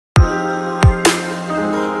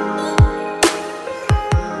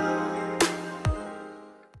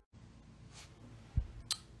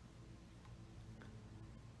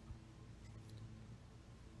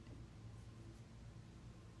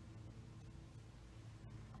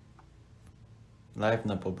Live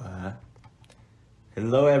na po ba?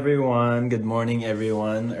 Hello everyone. Good morning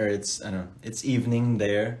everyone. Or it's evening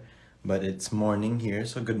there, but it's morning here.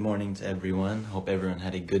 So good morning to everyone. Hope everyone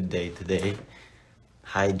had a good day today.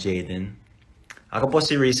 Hi Jaden. Ako po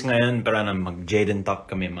si Rhys ngayon, pero mag-Jaden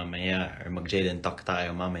talk kami mamaya. Or mag-Jaden talk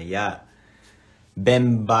tayo mamaya.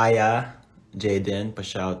 Bembaya, Jaden,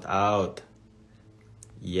 pa-shout out.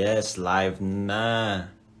 Yes, live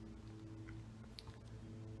na.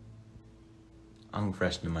 Ang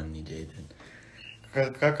fresh naman ni Jaden.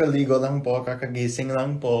 Kakaligo lang po, kakagising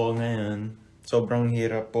lang po ngayon. Sobrang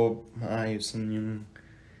hirap po maayusin yung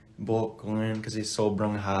buhok ko ngayon kasi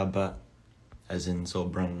sobrang haba. As in,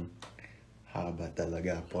 sobrang haba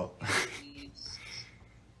talaga po.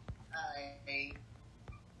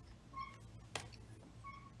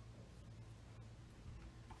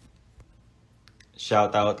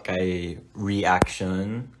 Shout out kay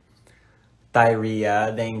Reaction.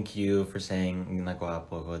 Tyria, thank you for saying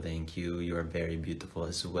nagwapo ko. Thank you. You are very beautiful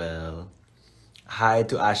as well. Hi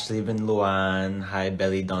to Ashley Van Luan. Hi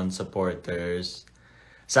Belly Dawn supporters.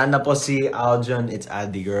 Sana po si Aljon, it's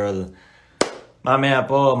Addy Girl. Mamaya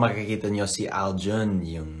po makikita nyo si Aljon,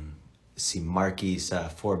 yung si Marky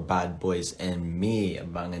sa For Bad Boys and Me.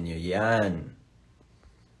 Abangan nyo yan.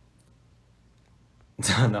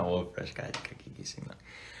 Sana ako fresh kahit kagigising lang.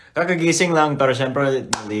 Kakagising lang, pero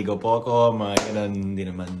syempre, naligo po ako, mga ganun, hindi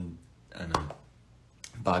naman,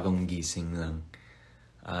 bagong gising lang.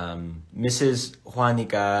 Mrs.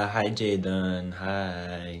 Juanica, hi Jaden,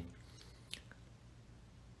 hi.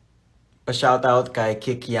 Pa-shoutout kay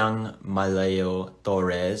Kikyang Malayo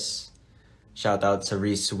Torres. Shoutout sa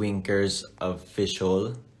Rhys Winkers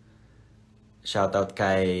Official. Shoutout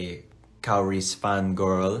kay Kaori's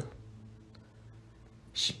Fangirl.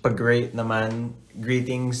 Pag-great naman,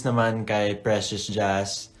 greetings naman kay Precious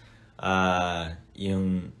Jazz.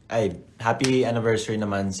 Happy anniversary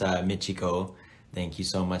naman sa Michiko. Thank you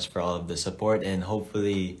so much for all of the support and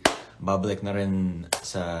hopefully babalik na rin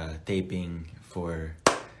sa taping for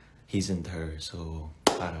His and Her. So,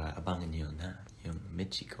 para abangan nyo na yung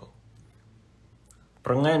Michiko.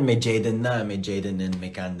 Pero ngayon may Jaden na, may Jaden and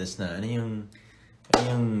may Candace na. Ano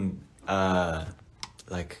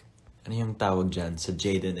yung tawag dyan sa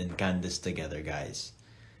Jaden and Candace together, guys?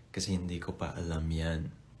 Kasi hindi ko pa alam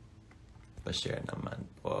yan. Pa-share naman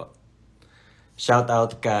po. Shout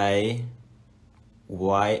out kay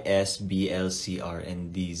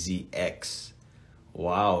YSBLCRNDZX.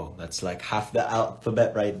 Wow, that's like half the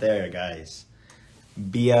alphabet right there, guys.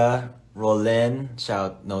 Bia Rolen,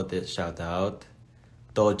 shout out.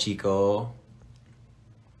 Tochiko.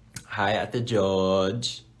 Hi, Ate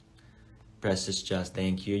George. Precious Just,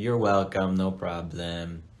 thank you. You're welcome, no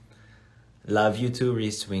problem. Love you too,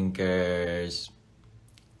 Rhys Winkers.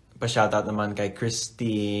 Pa-shoutout naman kay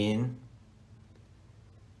Christine.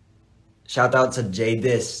 Shoutout sa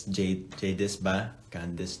Jadis. Jadis ba?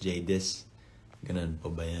 Candice Jadis. Ganun po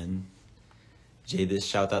ba yan? Jadis,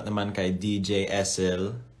 shoutout naman kay DJ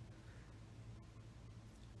SL.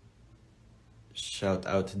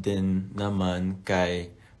 Shoutout din naman kay...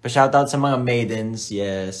 Pa-shoutout sa mga maidens,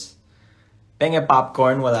 yes. Penge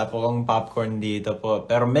popcorn, wala po akong popcorn dito po.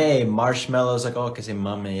 Pero may marshmallows ako kasi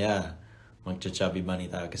mamaya magcha-chubby bunny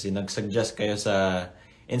tayo. Kasi nag-suggest kayo sa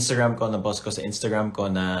Instagram ko, na-post ko sa Instagram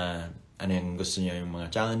ko na ano yung gusto niyo yung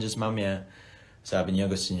mga challenges mamaya. Sabi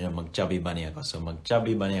niyo gusto niyo mag-chubby bunny ako. So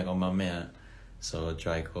mag-chubby bunny ako mamaya. So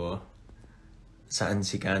try ko. Saan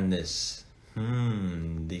si Candice?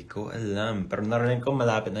 Di ko alam. Pero narinig ko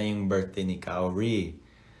malapit na yung birthday ni Kaori.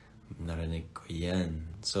 Narinig ko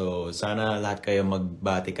yan. So, sana lahat kayo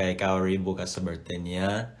magbati kay Kaori bukas sa birthday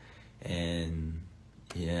niya. And,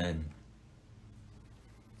 yan.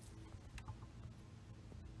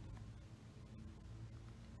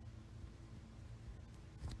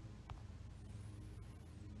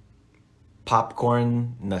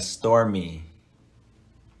 Popcorn na Stormy.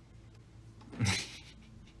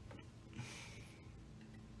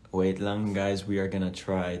 Wait lang guys, we are gonna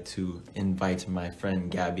try to invite my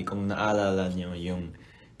friend Gabby. Kung naalala niyo yung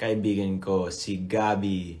kaibigan ko, si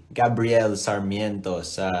Gabriel Sarmiento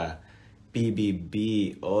sa PBB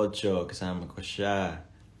OTSO. Kasama ko siya.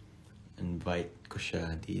 Invite ko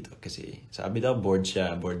siya dito kasi sabi daw bored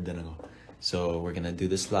siya. Bored din ako. So, we're gonna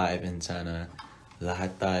do this live and sana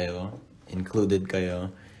lahat tayo, included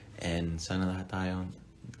kayo, and sana lahat tayo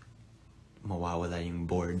mawawala yung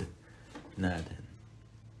bored natin.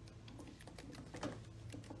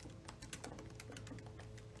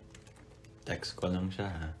 Text ko lang siya,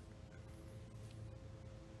 ha?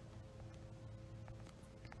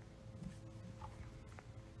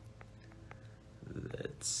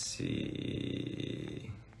 Let's see.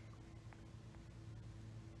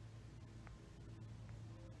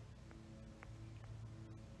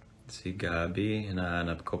 Si Gabby.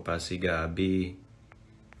 Hinahanap ko pa si Gabby.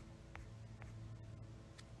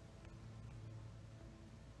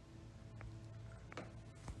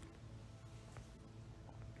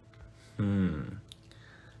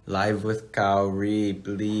 Live with Kaori,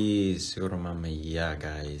 please. Siguro mamaya,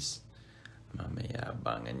 guys. Mamaya,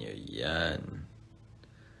 abangan nyo yan.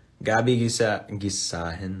 Gabby,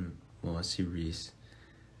 gisahin mo si Rhys.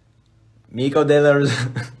 Miko de la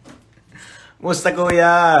Musta,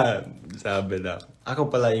 kuya? Sabi na.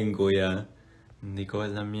 Ako pala yung kuya. Hindi ko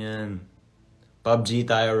alam yan. PUBG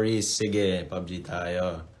tayo, Rhys. Sige, PUBG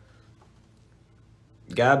tayo.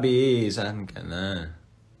 Gabby, saan ka na?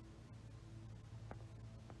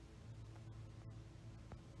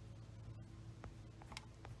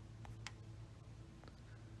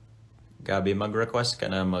 Gabby, mag-request ka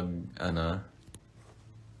na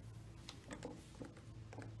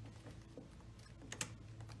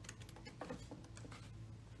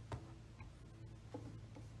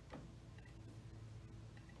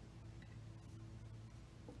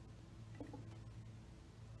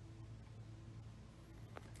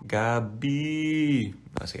Gabby.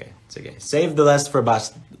 Oh, sige. Save the best for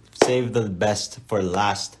last. Save the best for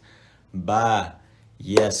last. Ba.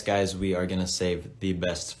 Yes, guys, we are gonna save the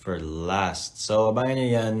best for last. So, abangan nyo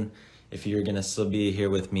yan. If you're gonna still be here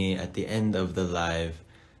with me at the end of the live,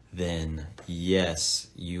 then yes,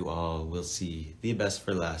 you all will see the best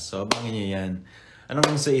for last. So, abangan nyo yan.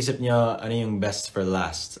 Anong sa isip nyo, ano yung best for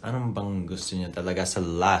last? Anong bang gusto nyo talaga sa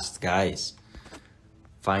last, guys?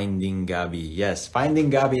 Finding Gabby. Yes, finding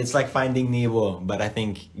Gabby. It's like finding Nemo, but I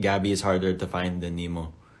think Gabby is harder to find than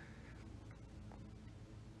Nemo.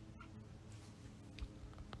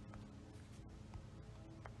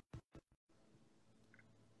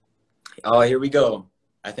 Oh, here we go.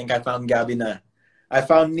 I think I found Gabby na. I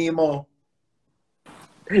found Nemo.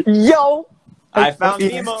 Yo! I found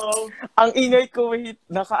Nemo! Ang ingay ko, wait.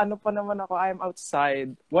 Nakaano pa naman ako. I'm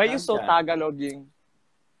outside. Why are you so Okay. Tagaloging?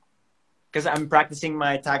 Because I'm practicing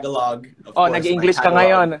my Tagalog. Of Oh, course, nag-English my ka Tagalog.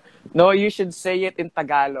 ngayon. No, you should say it in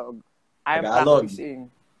Tagalog. I'm Tagalog.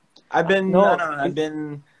 practicing. I've been, No. I've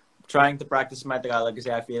been trying to practice my Tagalog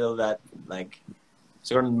kasi I feel that, like,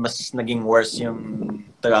 siguro mas naging worse yung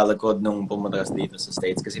Tagalog ko nung pumunta ka dito sa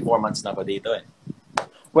States kasi 4 months na pa dito eh.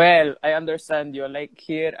 Well, I understand you. Like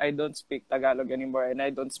here, I don't speak Tagalog anymore and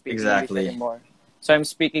I don't speak Exactly. English anymore. So I'm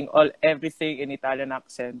speaking everything in Italian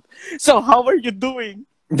accent. So how are you doing?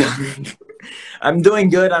 I'm doing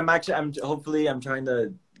good. Hopefully I'm trying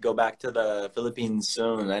to go back to the Philippines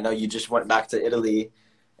soon. I know you just went back to Italy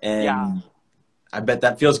and Yeah. I bet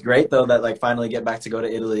that feels great though that like finally get back to go to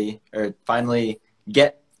Italy or finally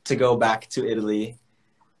get to go back to Italy.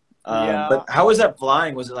 Yeah. But how was that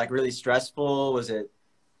flying? Was it like really stressful? Was it?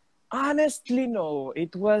 Honestly, no.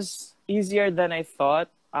 It was easier than I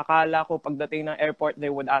thought. Akala ko pagdating ng airport,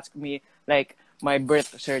 they would ask me like my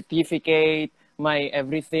birth certificate, my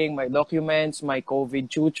everything, my documents, my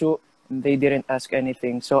COVID chuchu. They didn't ask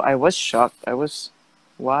anything. So I was shocked. I was,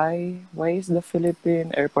 why is the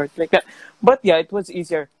Philippine airport like that? But yeah, it was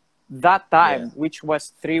easier that time, which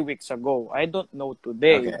was 3 weeks ago. I don't know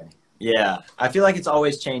today. Okay. Yeah. I feel like it's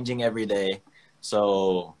always changing every day.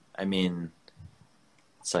 So, I mean,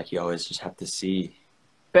 it's like you always just have to see.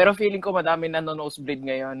 Pero feeling ko madami na nosebleed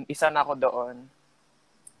ngayon. Isa na ako doon.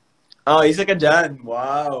 Oh, isa ka dyan.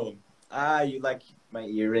 Wow. You like my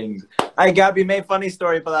earrings. Ay, Gabby, may funny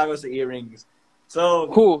story pala ako sa earrings. So,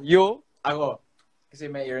 Who? You? ako. Kasi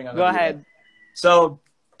may earring ako. Go dito. ahead. So,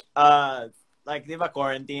 like, di ba,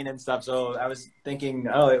 quarantine and stuff. So, I was thinking,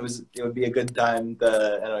 it would be a good time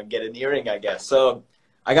to get an earring, I guess. So,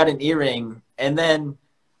 I got an earring, and then,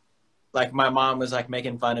 like, my mom was, like,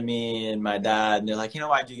 making fun of me and my dad, and they're like,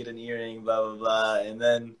 why'd you get an earring, blah, blah, blah. And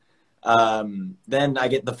then I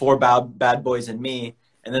get the 4 bad boys and me,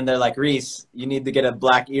 and then they're like, Rhys, you need to get a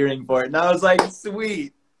black earring for it. And I was like,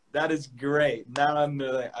 sweet. That is great. Now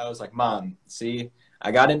I was like, Mom, see,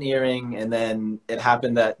 I got an earring, and then it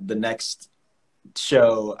happened that the next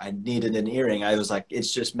show I needed an earring. I was like,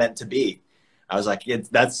 it's just meant to be. I was like,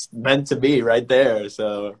 that's meant to be right there.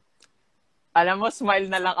 So Alam mo,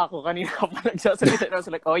 smile na lang ako kanina pa nagsasalita. I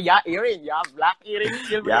was like, oh yeah, earring, yeah, black earring,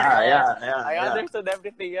 silver earring. I understood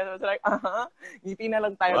everything. I was like, ngiti na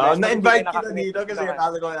lang tayo. Well, na-invite kita dito kasi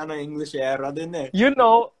akala ko Englishero din eh. You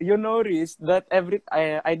know, Rhys, that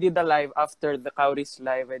I did a live after the Kaori's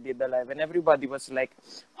live, I did a live, and everybody was like,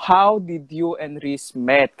 how did you and Rhys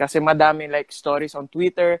met? Kasi madami like stories on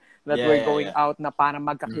Twitter that we're going out na para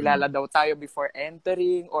magkakilala daw tayo before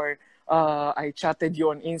entering, or I chatted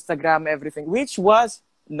you on Instagram, everything, which was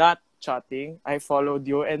not chatting. I followed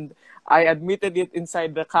you and I admitted it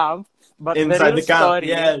inside the camp. But inside the real the camp, story,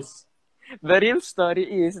 yes. the real story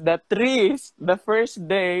is that Rhys, the first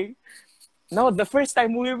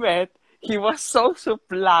time we met, he was so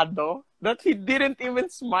suplado that he didn't even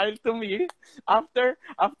smile to me after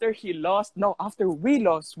he lost. No, after we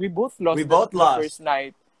lost. We both lost. We both lost. The first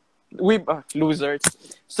night. We losers.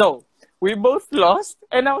 So, we both lost.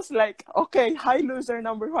 And I was like, okay, hi loser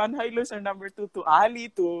number 1, hi loser number 2, to Ali,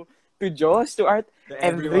 to Josh, to Art.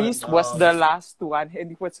 And Rhys was the last one.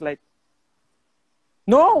 And he was like,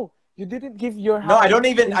 no, you didn't give your hand. No, I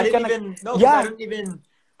didn't even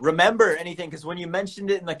remember anything, because when you mentioned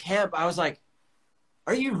it in the camp, I was like,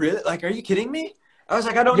 are you really, like, are you kidding me? I was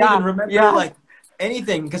like, I don't even remember like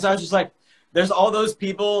anything, because I was just like, there's all those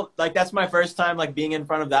people, like, that's my first time like being in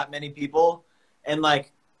front of that many people. And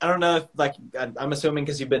like, I don't know if, like, I'm assuming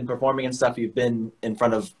because you've been performing and stuff, you've been in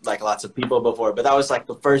front of like lots of people before, but that was like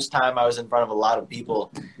the first time I was in front of a lot of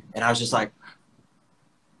people. And I was just like,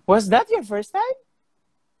 was that your first time?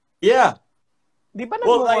 Yeah. Di ba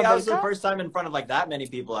well, like, that was the first time in front of like that many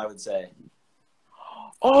people, I would say.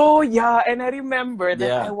 Oh, yeah. And I remember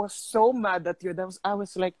that I was so mad at you. I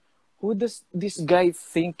was like, who does this guy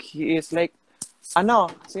think he is? Like,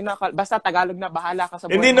 basta Tagalog na, bahala ka sa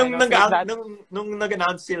buhay. Hindi, nung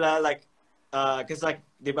nag-announce sila, like, because like,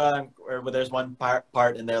 di ba, or there's one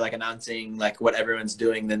part and they're like announcing like what everyone's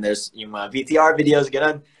doing, then there's yung VTR videos,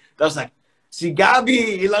 ganun. That was like, si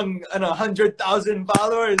Gabby, ilang, 100,000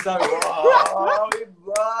 followers. Sabi, wow,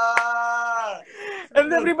 iba!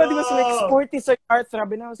 And everybody was like, sporty sa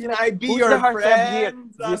heartthrob. And I was like, who's the heartthrob here?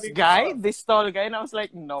 This guy? This tall guy? And I was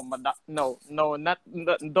like, no,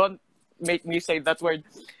 don't make me say that word.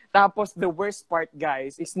 Tapos, the worst part,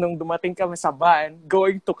 guys, is nung dumating kami sa van,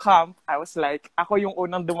 going to camp, I was like, ako yung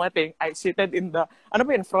unang dumating, I seated in the, ano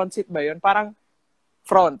ba yun, front seat ba yun? Parang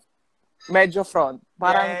front. Medyo front.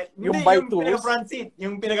 Parang yung by twos.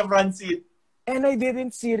 Yung pinaka-front seat. And I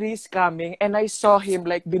didn't see Rhys coming, and I saw him,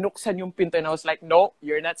 like, binuksan yung pinto, and I was like, no,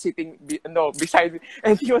 you're not sitting, beside me.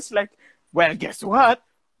 And he was like, well, guess what?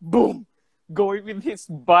 Boom! Going with his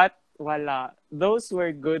butt. Wala. Those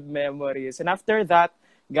were good memories. And after that,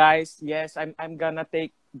 guys, yes, I'm gonna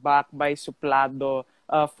take back by suplado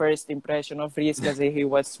first impression of Rhys, kasi he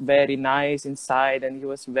was very nice inside, and he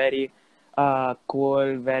was very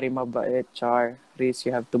cool, very mabait, char. Rhys,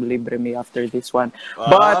 you have to libre me after this one.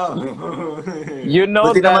 Wow. But, you know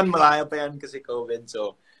Buti naman malaya pa yan kasi COVID,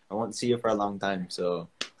 so I won't see you for a long time. So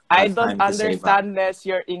I don't understand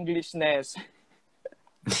your Englishness.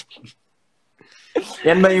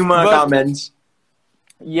 Yan ba yung mga comments?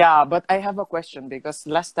 Yeah, but I have a question, because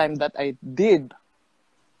last time that I did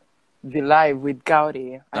the live with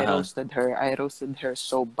Kaori, I roasted her. I roasted her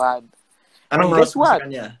so bad. Anong roast mo sa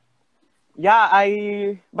kanya? Yeah,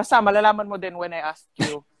 basta malalaman mo din when I ask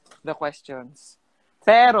you the questions.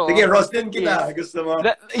 Pero, sige, roastin kita. Gusto mo?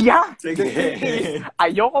 Yeah. Sige.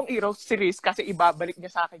 Ayokong i-roast si Rhys kasi ibabalik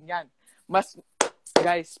niya sa akin yan.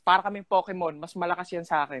 Guys, para kaming Pokemon, mas malakas yan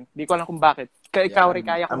sa akin. Di ko alam kung bakit. Kaori,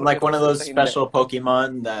 kaya ko. I'm like one of those special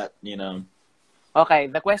Pokemon that, you know. Okay,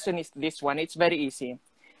 the question is this one. It's very easy.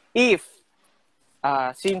 If,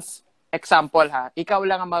 since, example ikaw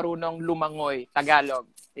lang ang marunong lumangoy, Tagalog.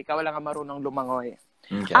 Ikaw lang ang marunong lumangoy.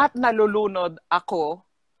 Okay. At nalulunod ako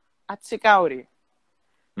at si Kaori.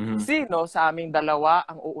 Mm-hmm. Sino sa aming dalawa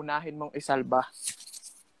ang uunahin mong isalba?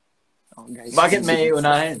 Oh, guys. Bakit may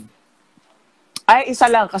unahin? Ay, isa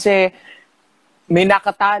lang kasi may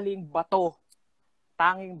nakataling bato.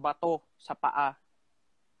 Tanging bato sa paa.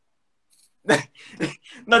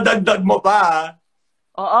 Nadagdag mo pa,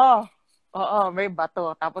 Oo, may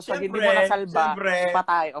bato. Tapos pag hindi mo nasalba,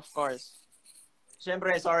 patay, of course.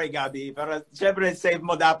 Siyempre, sorry Gabby, pero siyempre save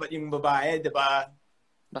mo dapat yung babae, di ba?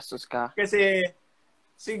 Bastos ka. Kasi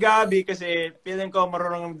si Gabby, kasi feeling ko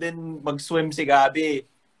marunong din mag-swim si Gabby.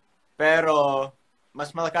 Pero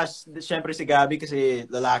mas malakas siyempre si Gabby kasi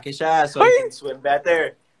lalaki siya, so he can swim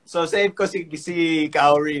better. So save ko si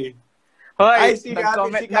Kaori. Hoy,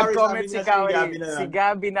 nag-comment si Kaori. Si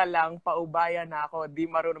Gabby na lang, paubaya na ako. Di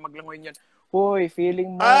marunong maglangoy yun. Hoy,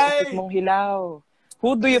 feeling mo, ikot mong hilaw.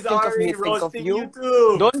 Who do you think of me? Think of you?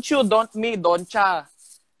 Don't me, don't cha.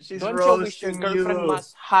 Don't you wish your girlfriend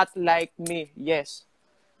must hot like me? Yes.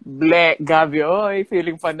 Ble, Gabby, oy,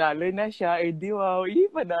 feeling panalo na siya. Eh, di wow,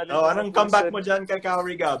 panalo. Oh, anong comeback mo dyan kay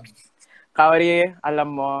Kaori, Gab? Kaori, alam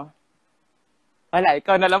mo, wala,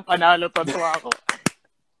 ikaw na lang panalo, totoo ako.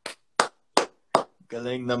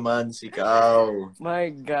 Galing naman si Kao. My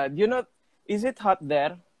God. You know, is it hot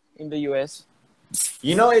there in the US?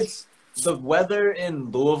 You know, the weather in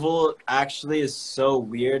Louisville actually is so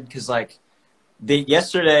weird because, like,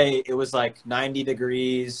 yesterday it was like 90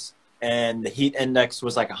 degrees and the heat index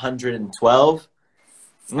was like 112.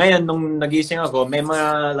 ngayon, nung nagising ako, may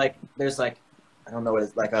mga, like, there's like, I don't know what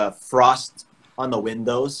it's, like a frost on the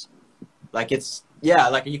windows. Like it's, yeah,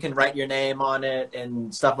 like you can write your name on it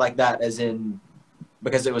and stuff like that, as in,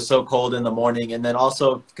 because it was so cold in the morning. And then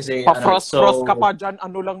also, kasi, ano, it's Pa-frost ka so... pa dyan.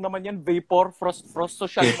 Ano lang naman yan? Vapor? Frost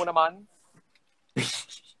social mo naman?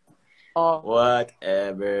 Oh.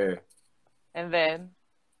 Whatever. And then,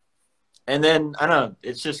 I don't know,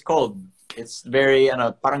 it's just cold. It's very, I don't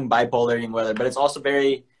know, parang bipolar yung weather, but it's also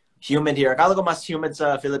very humid here. Akala ko mas humid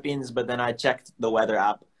sa Philippines, but then I checked the weather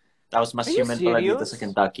app. That was mas humid pala dito sa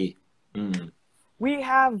Kentucky. We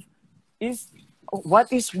have,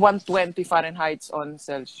 what is 120 Fahrenheit on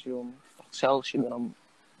Celsius?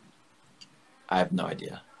 I have no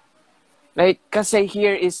idea. Like, kasi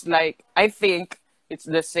here is like, I think it's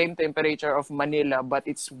the same temperature of Manila, but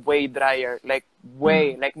it's way drier. Like,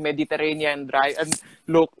 like Mediterranean dry. And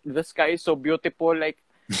look, the sky is so beautiful. Like,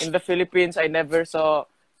 in the Philippines, I never saw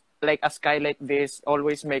like a sky like this.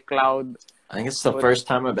 Always may cloud. I think it's the first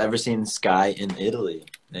time I've ever seen sky in Italy.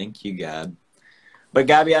 Thank you, Gab. But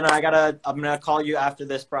Gabby, I'm gonna call you after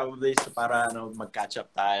this probably, so para mag-catch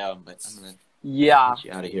up tayo. But I'm gonna get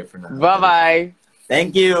you out of here for now. Bye-bye.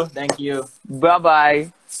 Thank you.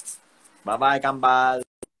 Bye-bye. Bye-bye, Kambal.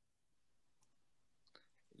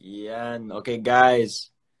 Yan. Okay,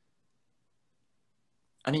 guys.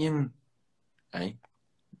 Ano yung... Ay?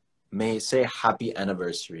 May say happy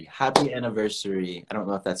anniversary. Happy anniversary. I don't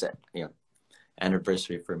know if that's it.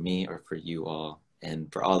 Anniversary for me or for you all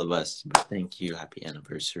and for all of us. But thank you. Happy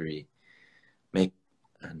anniversary.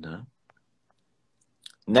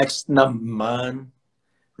 Next naman.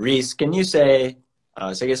 Rhys, can you say...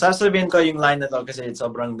 sige, sasabihin ko yung line na to kasi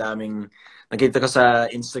sobrang daming nakita ko sa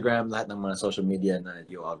Instagram, lahat ng mga social media na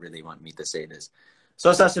you all really want me to say this. So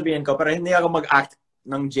sasabihin ko, pero hindi ako mag-act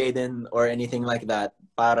ng Jaden or anything like that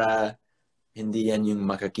para hindi yan yung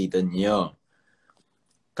makakita niyo.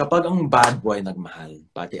 Kapag ang bad boy nagmahal,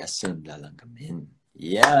 pati asin lalanggamin.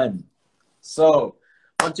 Yan. So,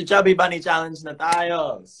 Chubby Bunny Challenge na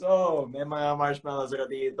tayo. So, may mga marshmallows ako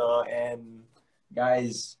dito and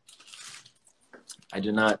guys, I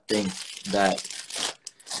do not think that...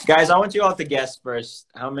 Guys, I want you all to guess first.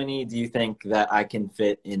 How many do you think that I can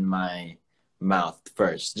fit in my mouth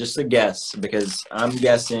first? Just a guess, because I'm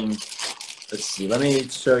guessing... Let's see. Let me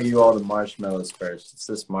show you all the marshmallows first. It's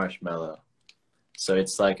this marshmallow. So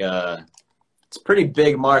it's like a... It's a pretty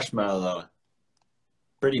big marshmallow.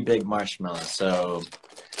 Pretty big marshmallow. So...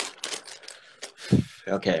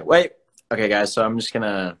 Okay, wait. Okay, guys, so I'm just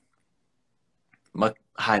gonna...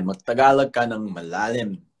 Hi, magtagalog ka ng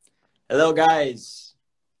malalim. Hello, guys.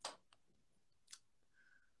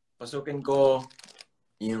 Pasukin ko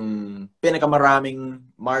yung pinakamaraming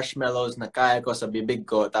marshmallows na kaya ko sa bibig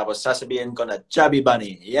ko. Tapos sasabihin ko na Chubby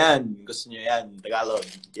Bunny. Yan. Gusto nyo yan. Tagalog.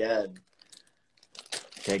 Yan.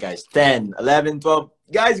 Okay, guys. 10, 11, 12.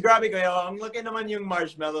 Guys, grabe kayo. Ang laki naman yung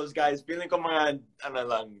marshmallows, guys. Feeling ko mga, 7.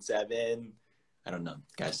 I don't know.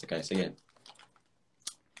 Guys, again.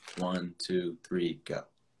 1, 2, 3, go.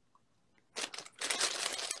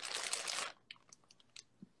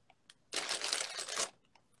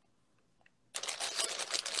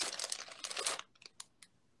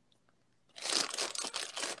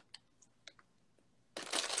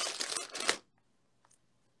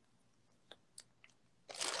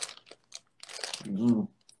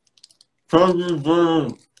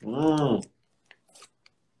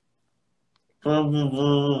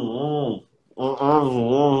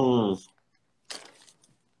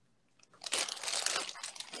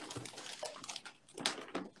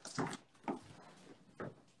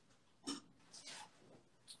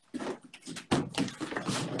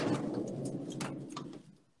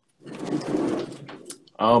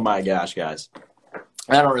 Oh my gosh, guys.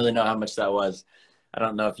 I don't really know how much that was. I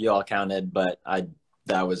don't know if you all counted, but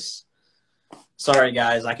that was... Sorry,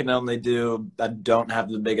 guys. I don't have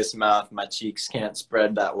the biggest mouth. My cheeks can't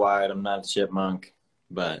spread that wide. I'm not a chipmunk.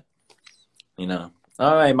 But,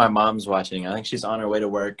 All right, my mom's watching. I think she's on her way to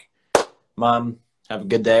work. Mom, have a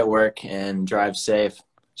good day at work and drive safe.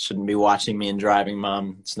 Shouldn't be watching me and driving,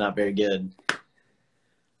 Mom. It's not very good.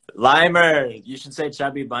 Limer, you should say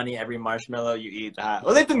Chubby Bunny every marshmallow you eat.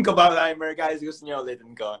 Ulitin ko ba, Limer? Guys, gusto niyo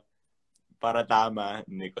ulitin ko. Para tama.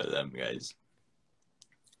 Hindi ko alam, guys.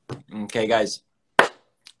 Okay, guys.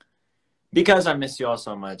 Because I miss you all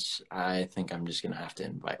so much, I think I'm just going to have to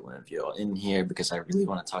invite one of you all in here because I really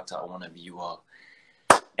want to talk to one of you all.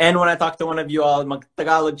 And when I talk to one of you all,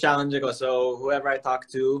 mag-Tagalog challenge ako. So whoever I talk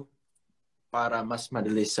to, para mas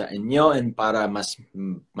madali sa inyo and para mas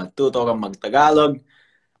matuto kang mag-Tagalog,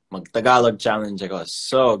 mag-Tagalog challenge ako.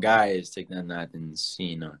 So guys, tignan natin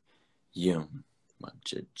sino yung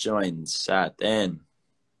mag-join sa atin.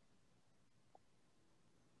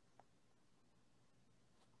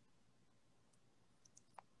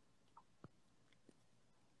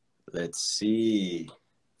 Let's see.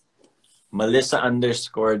 Melissa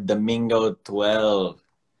 _ Domingo 12.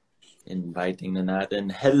 Inviting na natin.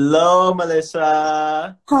 Hello,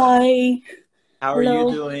 Melissa. Hi. How are you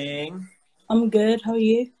doing? I'm good. How are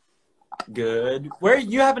you? Good. Where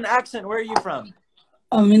you have an accent? Where are you from?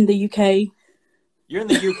 I'm in the UK. You're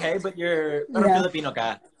in the UK, but you're Filipino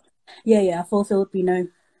ka? Yeah, full Filipino.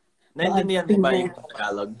 Naintindihan mo ba yung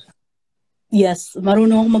Tagalog? Yes,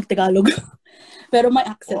 marunong ako mag-Tagalog. Pero may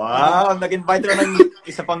accent. Wow, nag-invite rin ng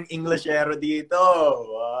isa pang Englishero dito.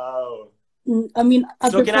 Wow. I mean,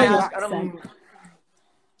 I so can I ask,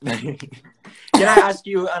 can I ask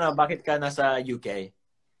you, bakit ka nasa UK?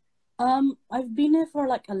 I've been here for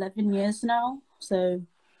like 11 years now. So,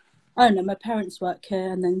 I don't know, my parents work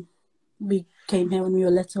here and then we came here when we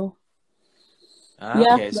were little.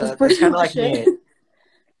 Okay, so that's kind of like me.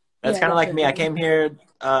 That's kind of like me. I it. came here,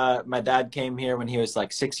 my dad came here when he was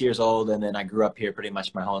like 6 years old, and then I grew up here pretty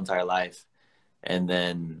much my whole entire life, and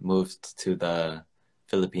then moved to the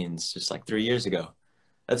Philippines just like 3 years ago.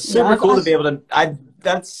 That's super cool to be able to,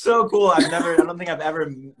 that's so cool. I don't think I've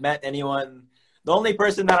ever met anyone. The only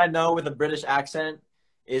person that I know with a British accent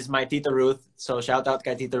is my Tita Ruth. So shout out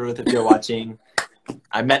kay Tita Ruth if you're watching.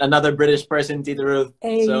 I met another British person, Tita Ruth.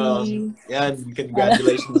 Hey. So yeah,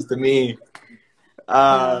 congratulations to me.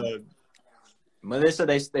 Melissa,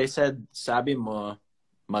 they said, sabi mo,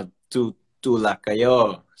 magtutulak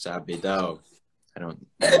kayo. Sabi daw. I don't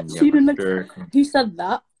sure. Who said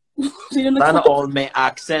that? Sana all may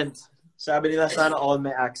accent. Sabi nila, sana all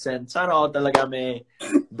may accent. Sana all talaga may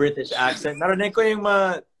British accent. Narinig ko yung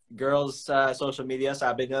mga girls sa social media,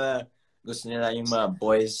 sabi nila, gusto nila yung mga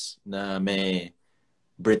boys na may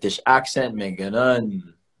British accent, may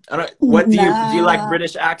ganun. What do you like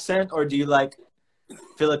British accent or do you like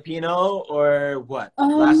Filipino or what?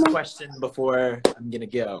 Last question before I'm gonna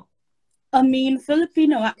go. I mean,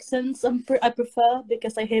 Filipino accents I prefer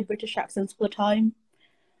because I hear British accents all the time.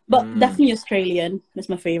 But definitely Australian is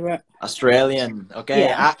my favorite. Australian,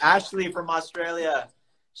 okay. Yeah. Ashley from Australia.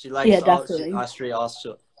 She likes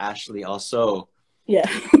Ashley also. Yeah.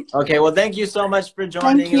 Okay, well, thank you so much for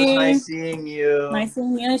joining. It was nice seeing you. Nice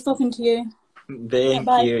seeing you. Nice talking to you. Thank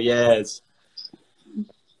you. Yes.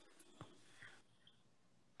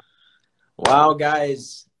 Wow,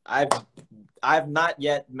 guys, I've not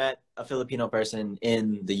yet met a Filipino person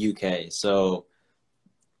in the UK, so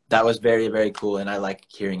that was very, very cool, and I like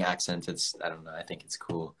hearing accents. I don't know, I think it's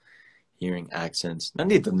cool hearing accents.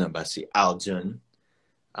 Nandito na ba si Aljon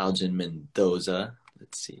Mendoza?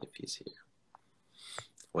 Let's see if he's here.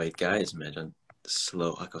 Wait, guys, medyo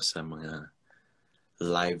slow ako sa mga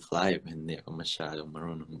live. Hindi ako masyadong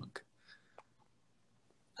marunong mag...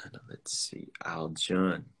 Let's see,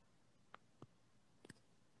 Aljon.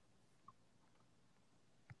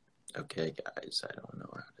 Okay, guys, I don't know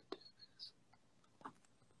how to do this.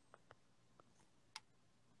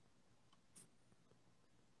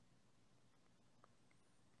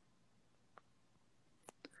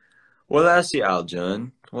 Wala si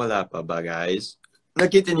Aljon. Wala pa ba, guys?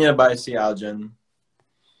 Nakita niya ba si Aljon?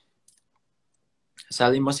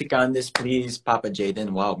 Sali mo si Candice, please. Papa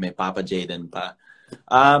Jaden. Wow, may Papa Jaden pa.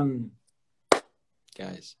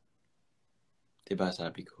 Guys. Diba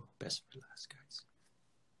sabi ko, best for last, guys.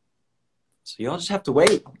 So y'all just have to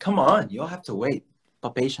wait. Come on, y'all have to wait.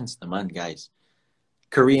 Pa-patience naman, guys.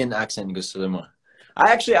 Korean accent gusto mo.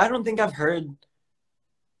 I don't think I've heard...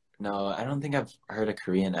 No, I don't think I've heard a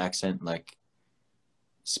Korean accent, like,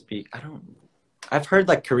 speak. I've heard,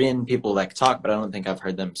 like, Korean people, like, talk, but I don't think I've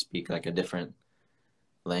heard them speak, like, a different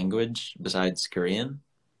language besides Korean.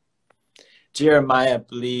 Jeremiah,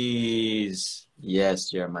 please.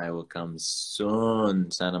 Yes, Jeremiah will come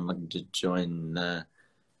soon. Sana mag-join na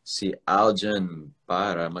si Aljon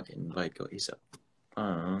para mag-invite ko isa.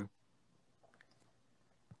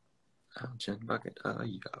 Aljon, bakit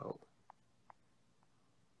ayaw?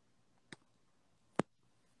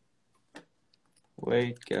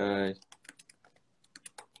 Wait, guys.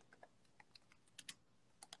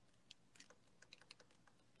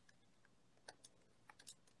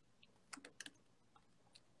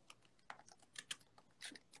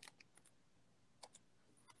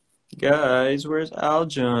 Guys, where's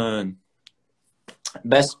Aljon?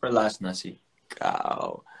 Best for last na si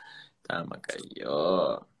Kao. Tama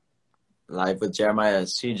kayo. Live with Jeremiah.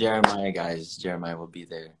 See Jeremiah, guys. Jeremiah will be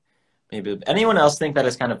there. Maybe anyone else think that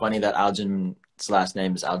it's kind of funny that Aljon's last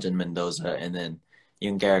name is Aljon Mendoza and then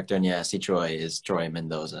yung character niya, si Troy, is Troy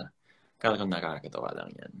Mendoza. Kala ko nakakatawa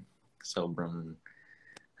lang yan. Sobrang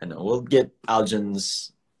And we'll get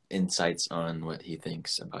Aljon's insights on what he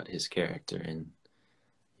thinks about his character and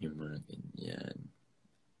yung mga ganyan.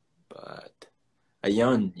 But,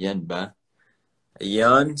 ayun, yan ba?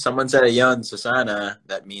 Ayun, someone said ayun, so sana,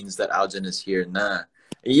 that means that Aljon is here na.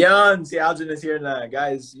 Ayun, si Aljon is here na.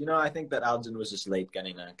 Guys, you know, I think that Aljon was just late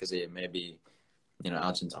kanina because maybe, you know,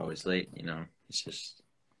 Aljon's always late, you know. It's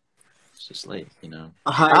just late, you know.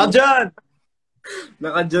 Aljon!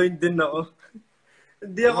 Naka-join din ako.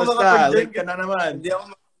 Hindi ako Kumusta? makapag-join. Late ka na naman. Hindi ako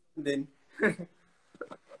makapag-join din.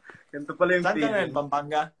 Ganito pala yung Saan ka feeling. ngayon?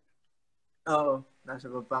 Pampanga? Oo, nasa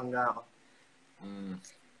Pampanga ako. Mm.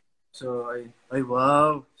 So, ay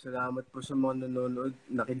wow. Salamat po sa mga nanonood.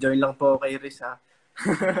 Naki-join lang po kay Rhys, ha?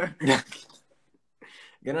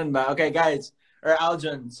 Ganun ba? Okay, guys. Or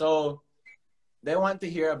Aljon, so, they want to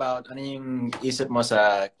hear about ano yung isip mo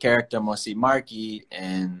sa character mo si Marky,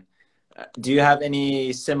 and do you have any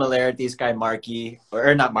similarities kay Marky?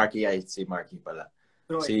 Or not Marky, ay si Marky pala.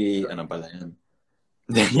 Troy. Troy. Ano pala yun?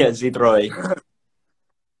 Yeah, si Troy.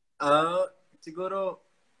 Siguro,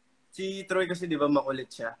 si Troy kasi di ba makulit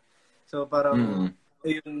siya. So parang,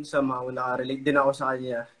 ayun somehow, nakarelate din ako sa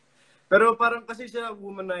kanya. Pero parang kasi siya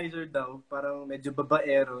womanizer daw. Parang medyo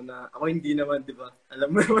babaero na ako hindi naman, di ba? Alam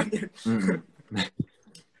mo naman yun.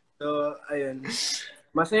 So, ayun.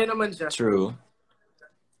 Masaya naman siya. True.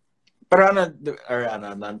 Pero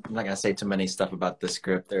I'm not gonna say too many stuff about the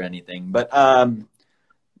script or anything. But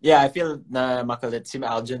yeah, I feel na makulit si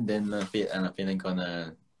Aljon din. Feeling ko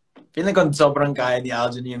sobrang kaya ni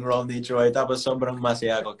Aljon yung role ni Troy. Tapos sobrang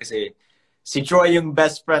masaya ako kasi si Troy yung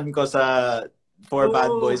best friend ko sa Four Bad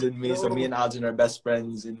Boys and Me. So me and Aljon are best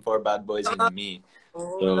friends in Four Bad Boys and Me.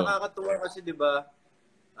 So, Nakakatuwa kasi, di ba?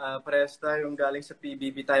 Parehas tayong galing sa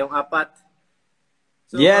PBB tayong apat.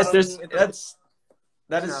 So, yes,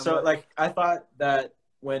 that is so, like, I thought that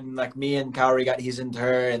when, like, me and Kaori got He's Into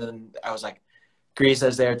Her, and then I was like, Chris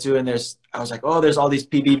is there too, and I was like, oh, there's all these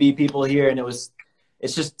PBB people here, and it's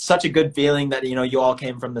just such a good feeling that, you know, you all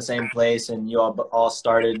came from the same place, and you all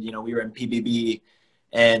started, you know, we were in PBB,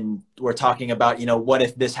 and we're talking about, you know, what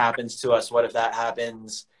if this happens to us, what if that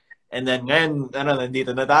happens, and then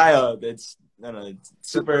nandito na tayo. It's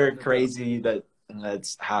super crazy that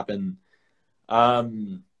that's happened.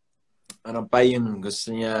 Ano pa yung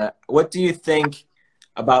gusto niya? What do you think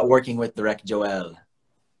about working with Direct Joel?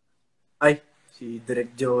 Ay, si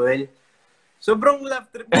Direct Joel. Sobrang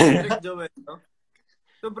love trip ni Direct Joel, no?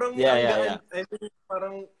 Sobrang yeah. I mean,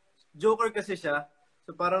 parang joker kasi siya.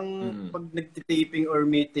 So parang pag nagtitaping or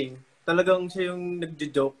meeting, talagang siya yung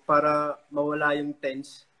nagjo-joke para mawala yung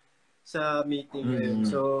tense sa meeting.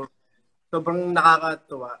 So sobrang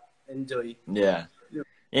nakakatuwa. Enjoy. Yeah.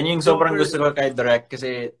 Yan yung sobrang gusto ko kay Direct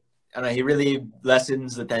kasi he really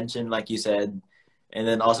lessens the tension like you said. And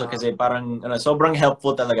then also kasi parang sobrang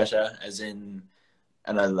helpful talaga siya, as in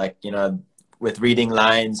like, you know, with reading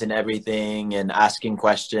lines and everything and asking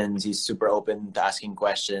questions. He's super open to asking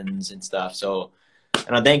questions and stuff. So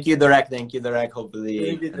thank you Direct.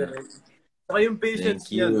 Hopefully. Thank you, Direct. Saka yung patience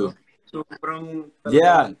niya, no? Sobrang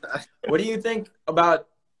yeah. What do you think about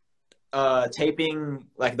taping,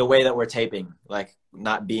 like the way that we're taping, like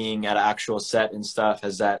not being at an actual set and stuff?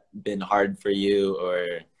 Has that been hard for you,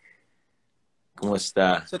 or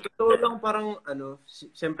kumusta? Sa totoo lang, parang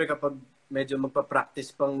siyempre kapag medyo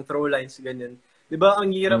magpa-practice pang throw lines, ganyan. Di ba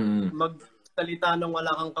ang hirap magsalita nung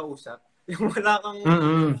wala kang kausap? Yung wala kang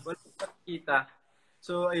kita.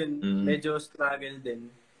 So, ayun, medyo struggle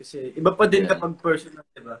din. Kasi iba pa din kapag personal,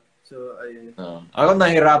 di ba? So, ayun. Ako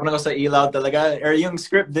nahihirapan ako sa ilaw talaga. Or yung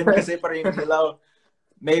script din kasi parang yung ilaw.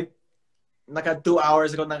 May 2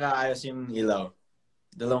 hours ako nakaayos yung ilaw.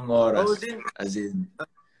 2 oras. Oh, din. As in.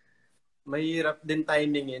 Mahirap din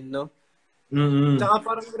timingin, no? Tsaka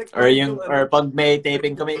parang or pag may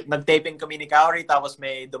taping kami, nag-taping kami ni Kaori, tapos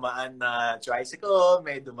may dumaan na tricycle,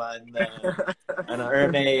 may dumaan na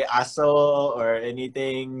or may aso or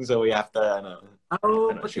anything, so we have to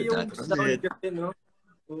pati yung sound kasi, no?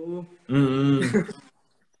 Oo.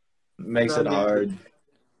 Makes it hard.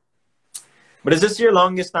 But is this your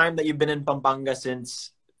longest time that you've been in Pampanga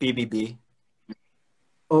since PBB?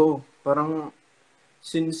 Oo, parang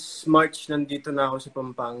since March nandito na ako sa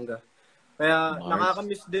Pampanga. Kaya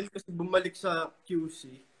nakakamiss din kasi bumalik sa QC.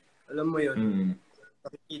 Alam mo yun.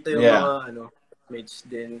 Nakikita yung mga mates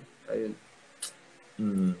din. Ayun.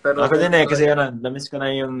 Pero ako din kasi namiss ko na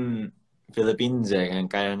yung Philippines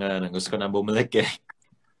Kaya nga gusto ko na bumalik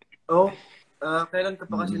kailan ka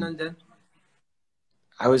pa kasi nandyan?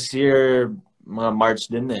 I was here mga March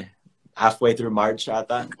din halfway through March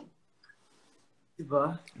ata.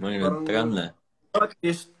 Diba? Parang tagal na. At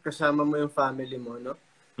least kasama mo yung family mo, no?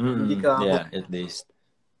 Hindi ka at least.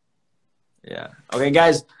 Yeah. Okay,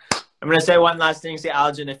 guys. I'm gonna say one last thing. Si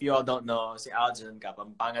Aljon, if you all don't know, si Aljon,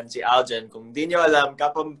 Kapampangan si Aljon. Kung di nyo alam,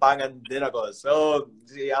 Kapampangan din ako. So,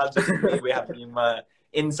 si Aljon and me, we have yung mga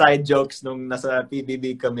inside jokes nung nasa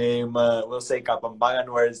PBB kami, we'll say Kapampangan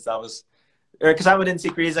words. Tapos, or kasama din si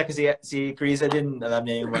Kriza kasi si Kriza din, alam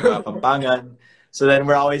niya yung mga Kapampangan. So then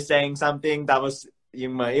we're always saying something, tapos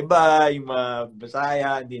yung mga iba, yung mga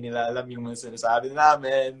Bisaya, hindi nila alam yung mga sinasabi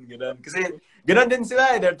namin. Ganun. Kasi ganun din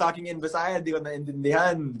sila. They're talking in Bisaya, di ko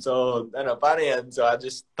naintindihan. So, paano yan? So, I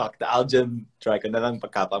just talk to Aljon. Try ko na lang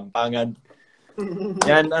pagkapampangan.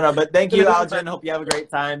 Yan, but thank you, Aljon. Hope you have a great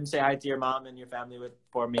time. Say hi to your mom and your family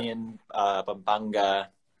for me in Pampanga.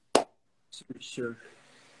 Sure.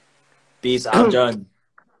 Peace, Aljon.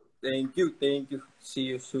 Thank you.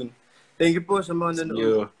 See you soon. Thank you po sa mga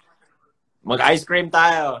nanonood. Mag-ice cream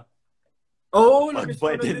tayo. Oh, namiss ko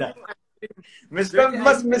na din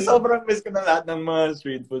yung sobrang miss ko na lahat ng mga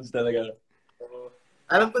street foods talaga.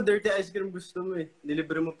 Alam ko, dirty ice cream gusto mo eh.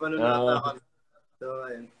 Nilibre mo pa nun natakal. So,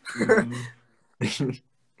 ayun.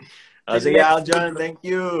 Sige, Aljon. Thank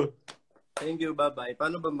you. Thank you, bye-bye.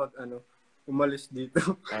 Paano ba umalis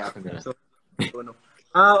dito? Ay, ako na. So,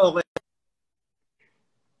 okay.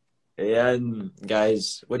 Ayan,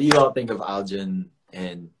 guys. What do you all think of Aljon?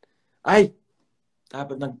 And,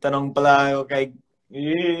 dapat nagtanong pala ako kay...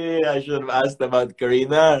 I should have asked about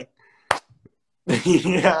Karina.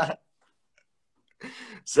 Yeah.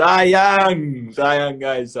 Sayang,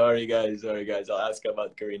 guys. Sorry, guys. I'll ask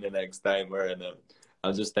about Karina next time or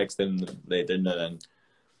I'll just text him later na lang.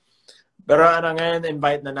 Pero ngayon,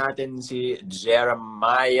 invite na natin si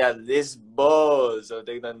Jeremiah Lisbo. So,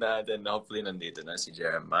 tignan natin. Hopefully, nandito na si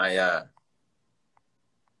Jeremiah.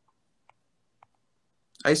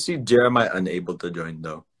 I see Jeremiah unable to join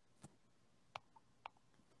though.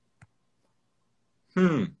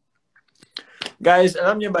 Guys,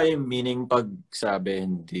 alam niyo ba yung meaning pag sabi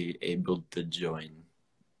hindi able to join?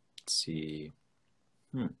 Let's see.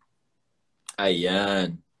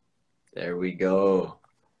 Ayan. There we go.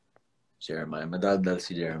 Jeremiah. Madaldal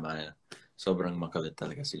si Jeremiah. Sobrang makulit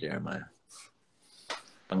talaga si Jeremiah.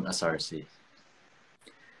 Pang-asar si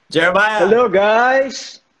Jeremiah! Hello,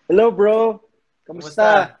 guys! Hello, bro!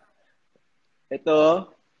 Kamusta?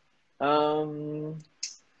 Ito,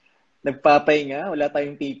 nagpapahinga. Wala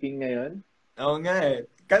tayong taping ngayon. Oo nga eh.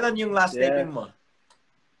 Kailan yung last taping mo?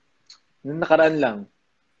 Nung nakaraan lang.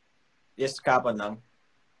 Yes, kapan lang.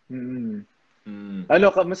 Ano,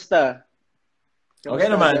 kamusta?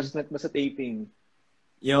 Okay naman. Adjustment mo sa taping?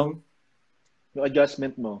 Yung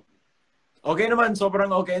adjustment mo? Okay naman.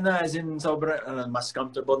 Sobrang okay na. As in, sobrang, mas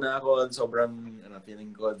comfortable na ako. Sobrang,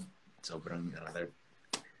 feeling good. Sobrang,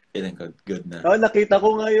 feeling good na. Oh, nakita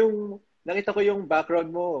ko yung background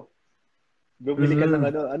mo. Bumili ka ng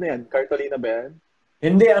ano yan? Cartolina ba yan?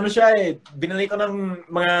 Hindi, siya eh. Binili ko ng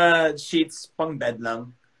mga sheets pang bed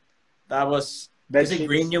lang. Tapos, kasi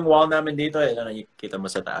green yung wall namin dito eh. Kita mo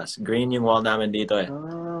sa taas. Green yung wall namin dito eh.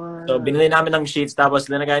 So, binili namin ng sheets. Tapos,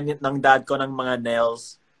 linagay ng dad ko ng mga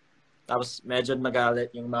nails. Tapos, medyo nagalit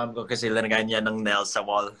yung mom ko kasi linagay niya ng nails sa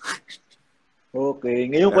wall. Okay.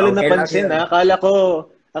 Ngayon ko lang napansin ha. Akala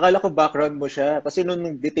ko background mo siya. Kasi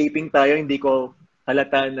nung taping tayo, hindi ko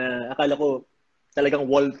halata na, akala ko talagang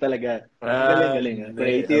wall talaga. Galing.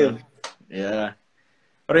 Creative. Yeah.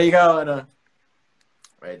 Pero ikaw,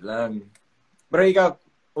 wait lang. Pero ikaw,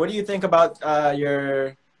 what do you think about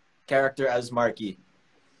your character as Marky?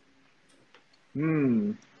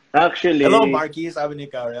 Actually... Hello, Marky. Sabi ni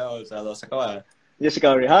Kaori. Hello sa kawa. Yes,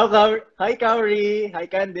 Kaori. Hi, Kaori. Hi,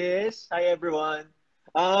 Candice. Hi, everyone.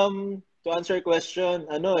 To answer your question,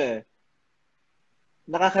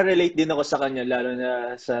 nakaka-relate din ako sa kanya, lalo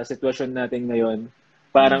na sa sitwasyon natin ngayon.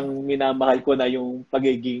 Parang minamahal ko na yung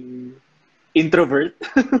pagiging introvert.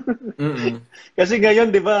 Kasi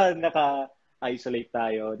ngayon, di ba, naka-isolate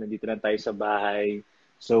tayo, nandito lang tayo sa bahay.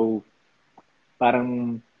 So,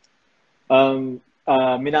 parang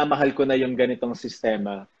minamahal ko na yung ganitong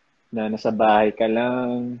sistema na nasa bahay ka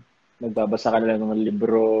lang, nagbabasa ka lang ng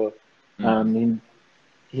libro,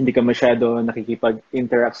 hindi ka masyado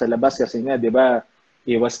nakikipag-interact sa labas kasi nga, di ba,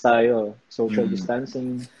 iwas tayo, social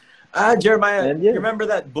distancing. Jeremiah, you remember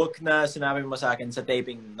that book na sinabi mo sa akin sa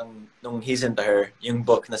taping nung He's Into Her? Yung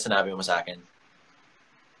book na sinabi mo sa akin?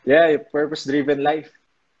 Yeah, Purpose-Driven Life.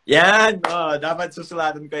 Yan! Dapat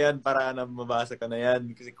susulatan ko yan para mabasa ko na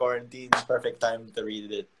yan. Kasi quarantine, perfect time to read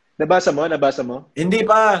it. Nabasa mo? Hindi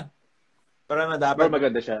pa! Pero dapat... Pero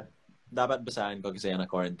maganda siya. Dapat basahin ko kasi na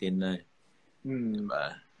quarantine na eh.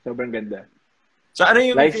 Diba? Sobrang ganda. So ano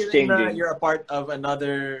yung feeling na Life-changing. you're a part of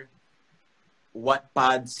another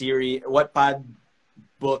Wattpad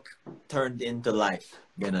book turned into life?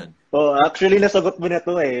 Ganon. Oh, actually, nasagot mo na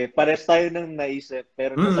to eh. Pares tayo nang naisip,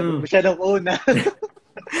 pero nasagot mo siya ng una.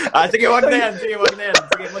 Sige, wag na yan. Sige,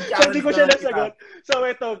 mag-challenge Hindi ko siya nasagot. So,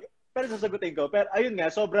 ito, pero sasagutin ko. Pero ayun nga,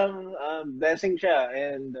 sobrang blessing siya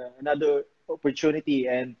and another opportunity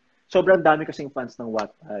and sobrang dami kasing fans ng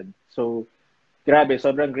Wattpad. So, grabe,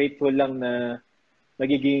 sobrang grateful lang na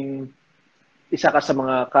magiging isa ka sa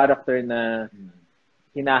mga character na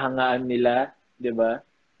hinahangaan nila, di ba?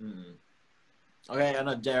 Okay,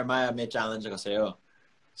 Jeremiah, may challenge ako sa'yo.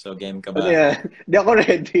 So, game ka ba? Ano yan? Di ako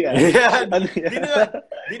ready. Ano yan?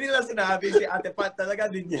 Di nila sinabi si Ate Pat. Talaga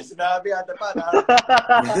din niya sinabi Ate Pat.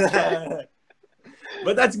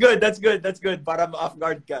 But that's good. Para ma-off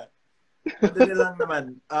guard ka. Madali lang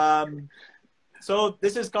naman. So,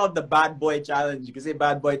 this is called the Bad Boy Challenge. Kasi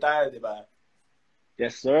bad boy tayo, di ba?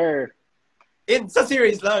 Yes, sir. Sa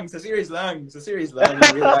series lang. You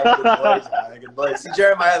like good boys. Si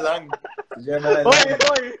Jeremiah lang. Boy!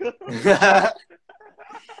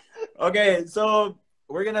 Okay, so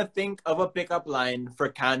we're gonna think of a pickup line for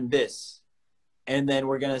Candice. And then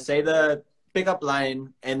we're gonna say the pickup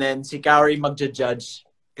line, and then si Kaori magja-judge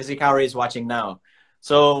kasi Kaori is watching now.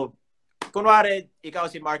 So, kunwari, ikaw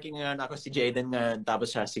si Marky ngayon, ako si Jaden ngayon, tapos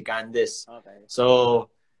siya si Candice. Okay. So,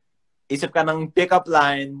 isip ka ng pickup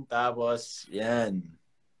line, tapos, yan.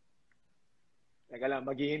 Teka lang,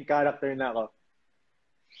 magiging character na ako.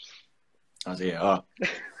 Sige,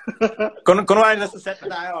 kunwari nasa set na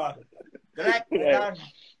tayo, Direct, lang.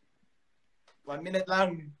 1 minute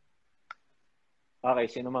lang. Okay,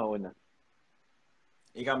 sino mauna?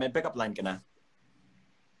 Ikaw, may pickup line ka na.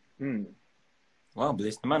 Wow,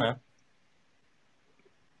 bilis naman, ha?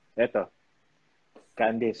 Eto.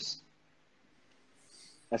 Candice.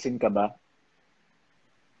 Asin ka ba?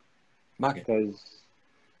 Bakit? Because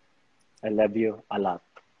I love you a lot.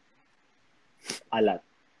 A lot.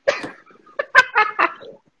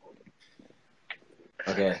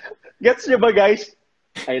 Okay. Gets nyo ba, guys?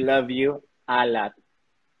 I love you a lot.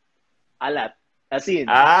 A lot. Asin.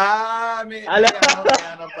 May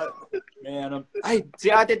ano. Ay, si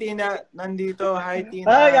Ate Tina nandito. Hi, Tina.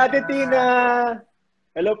 Hi, Ate Tina.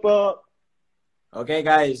 Hello po. Okay,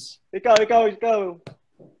 guys. Ikaw.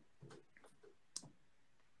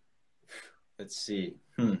 Let's see.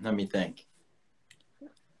 Let me think.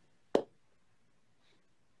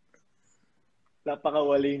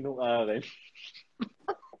 Napakawaling nung akin.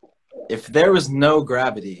 If there was no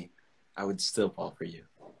gravity, I would still fall for you.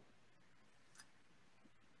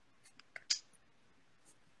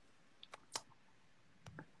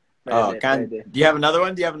 Pwede. Do you have another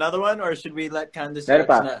one? Or should we let Candice Meron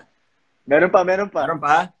pa. na? Meron pa. Meron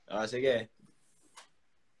pa? Sige.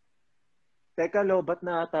 Teka, lobat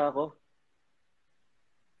na ata ako.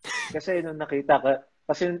 Kasi nung nakita ka,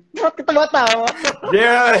 kasi, bakit kita matawa?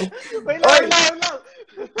 Yeah! Wait lang.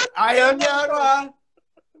 Ayaw niya ako, ha?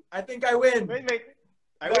 I think I win. Wait.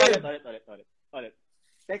 I win. Ulit.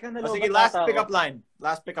 Teka, nalobat Sige, last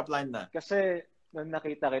pickup line na. Kasi, nung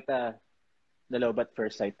nakita kita, nalobat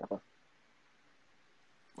first sight ako.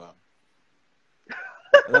 Wow.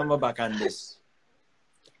 Alam mo ba, Candice?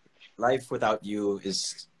 Life without you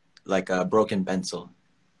is like a broken pencil.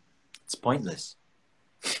 It's pointless.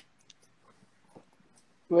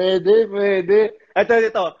 Pwede.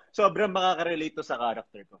 Ito. Sobrang makaka-relate to sa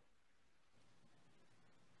character ko.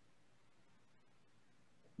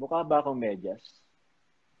 Mukha ba akong medyas?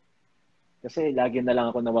 Kasi lagi na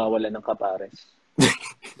lang ako nawawala ng kapares.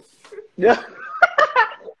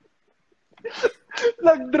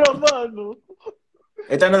 Nag-drama, no?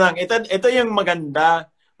 Ito na lang. Ito yung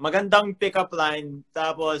magandang pick-up line.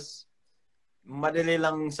 Tapos, madali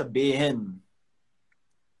lang sabihin.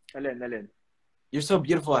 Alin? You're so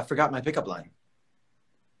beautiful, I forgot my pickup line.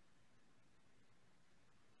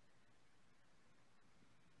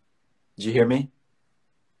 Did you hear me?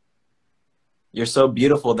 You're so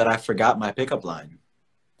beautiful that I forgot my pickup line.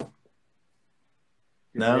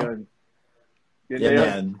 No?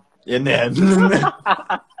 Yun yan.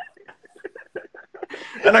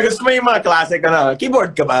 Ano, gusto mo yung mga classic,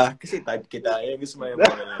 keyboard ka ba? Kasi type kita. Gusto mo yung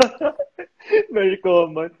mga Very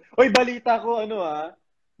common. Oy, balita ko,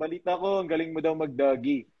 ang galing mo daw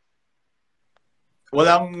mag-doggy.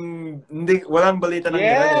 Walang balita ng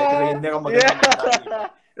gano'n eh. Kasi hindi ako magaling mag-doggy.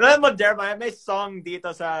 Alam mo, Jeremiah, may song dito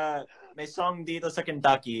sa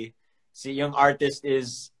Kentucky. Yung artist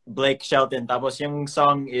is Blake Shelton. Tapos yung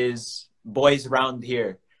song is Boys Round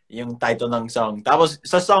Here. Yung title ng song. Tapos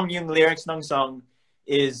sa song, yung lyrics ng song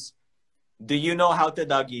is, do you know how to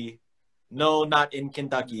doggy? No, not in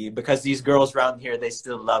Kentucky. Because these girls round here, they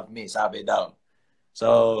still love me. Sabi daw.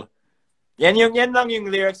 So, yan lang yung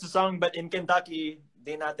lyrics sa song. But in Kentucky,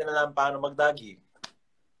 di natin alam paano mag-doggy.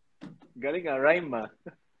 Galing rhyme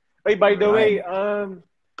Ay, by the way,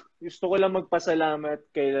 gusto ko lang magpasalamat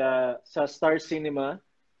sa Star Cinema,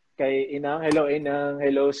 kay Inang. Hello, Inang.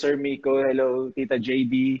 Hello, Sir Miko. Hello, Tita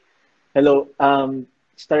JD. Hello,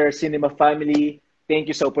 Star Cinema family. Thank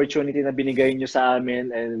you sa opportunity na binigay nyo sa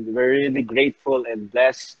amin, and we're really grateful and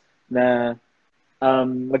blessed na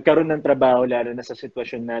magkaroon ng trabaho, lalo na sa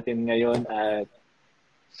sitwasyon natin ngayon, at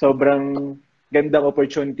sobrang gandang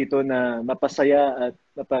opportunity to na mapasaya at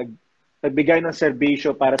magbigay ng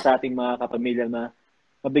serbisyo para sa ating mga kapamilya, na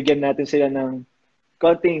mabigyan natin sila ng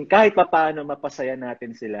konting, kahit papaano mapasaya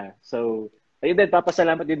natin sila. So, ayun din,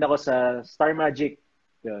 papasalamat din ako sa Star Magic.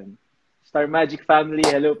 Yun. Star Magic family,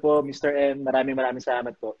 hello po, Mr. M. Maraming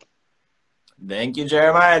salamat po. Thank you,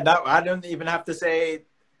 Jeremiah. I don't even have to say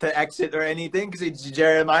to exit or anything kasi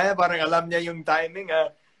Jeremiah, parang alam niya yung timing.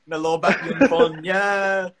 Nalobat yung phone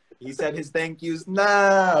niya. He said his thank yous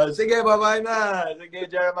na. Sige, bye-bye na. Sige,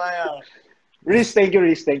 Jeremiah. Rhys, thank you,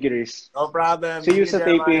 Rhys. Thank you, Rhys. No problem. See you sa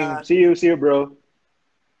taping. See you, bro.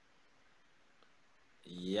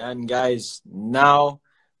 Yan, guys. Now,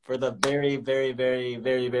 for the very, very, very,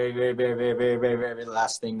 very, very, very, very, very, very, very, very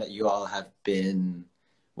last thing that you all have been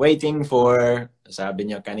waiting for. Sabi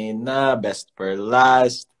niyo kanina, best for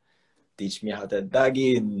last. Teach me how to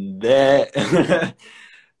dagi. Hindi.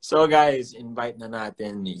 So, guys, invite na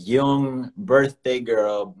natin yung birthday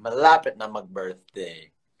girl. Malapit na mag-birthday.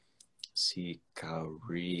 Si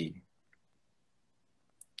Kaori.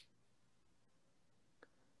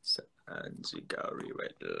 Saan si Kaori?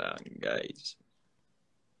 Wait lang, guys.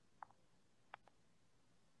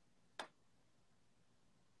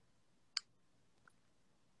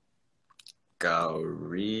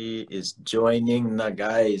 Kaori is joining na,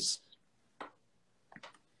 guys.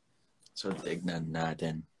 So, tignan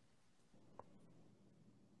natin.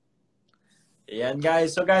 Ayan,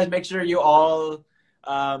 guys. So, guys, make sure you all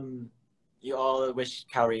wish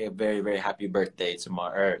Kaori a very, very happy birthday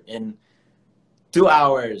tomorrow. In 2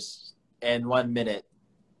 hours and 1 minute,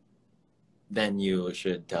 then you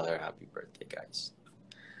should tell her happy birthday, guys.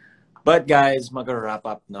 But, guys, mag-wrap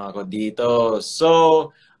up na ako dito.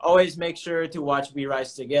 So, always make sure to watch We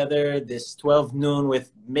Rise Together this 12 noon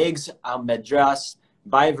with Migs, Medras,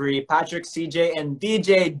 Bivory, Patrick, CJ, and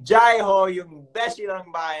DJ Jaiho, yung beshi ng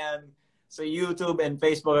bayan, sa YouTube and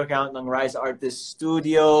Facebook account ng Rise Artist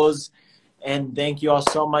Studios. And thank you all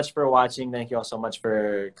so much for watching. Thank you all so much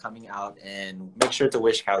for coming out. And make sure to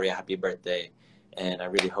wish Kaori a happy birthday. And I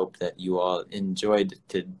really hope that you all enjoyed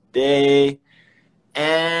today.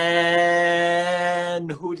 And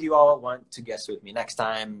who do you all want to guest with me next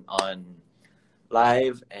time on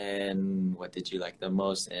live? And what did you like the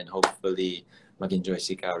most? And hopefully, mag-enjoy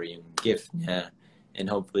si Kaori yung gift niya. And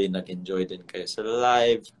hopefully, nag-enjoy din kayo sa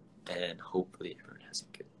live. And hopefully, everyone has a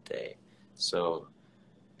good day. So,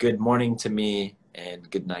 good morning to me and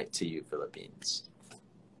good night to you, Philippines.